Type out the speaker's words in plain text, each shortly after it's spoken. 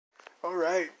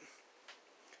Alright.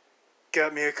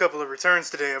 Got me a couple of returns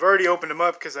today. I've already opened them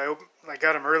up because I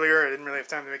got them earlier. I didn't really have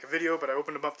time to make a video, but I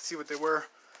opened them up to see what they were.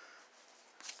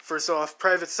 First off,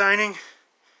 private signing.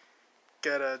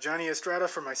 Got a Johnny Estrada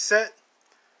for my set.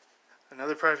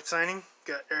 Another private signing.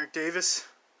 Got Eric Davis.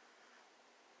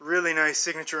 Really nice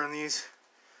signature on these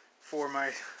for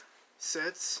my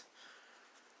sets.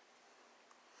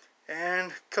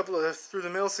 And a couple of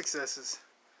through-the-mail successes.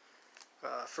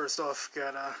 First off,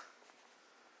 got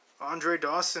Andre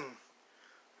Dawson,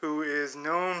 who is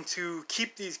known to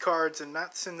keep these cards and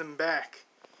not send them back.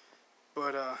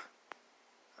 But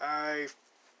I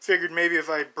figured maybe if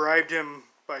I bribed him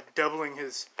by doubling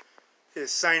his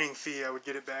signing fee, I would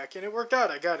get it back. And it worked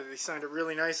out. I got it. He signed it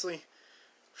really nicely.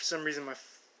 For some reason, my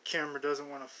camera doesn't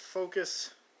want to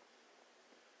focus.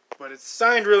 But it's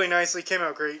signed really nicely. Came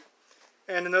out great.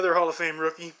 And another Hall of Fame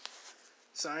rookie,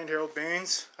 signed Harold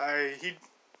Baines. He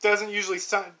doesn't usually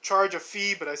charge a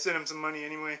fee, but I sent him some money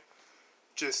anyway,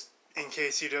 just in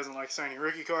case he doesn't like signing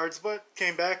rookie cards. But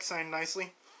came back, signed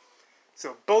nicely.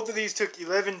 So both of these took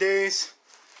 11 days,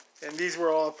 and these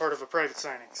were all part of a private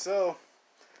signing. So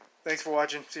thanks for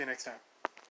watching. See you next time.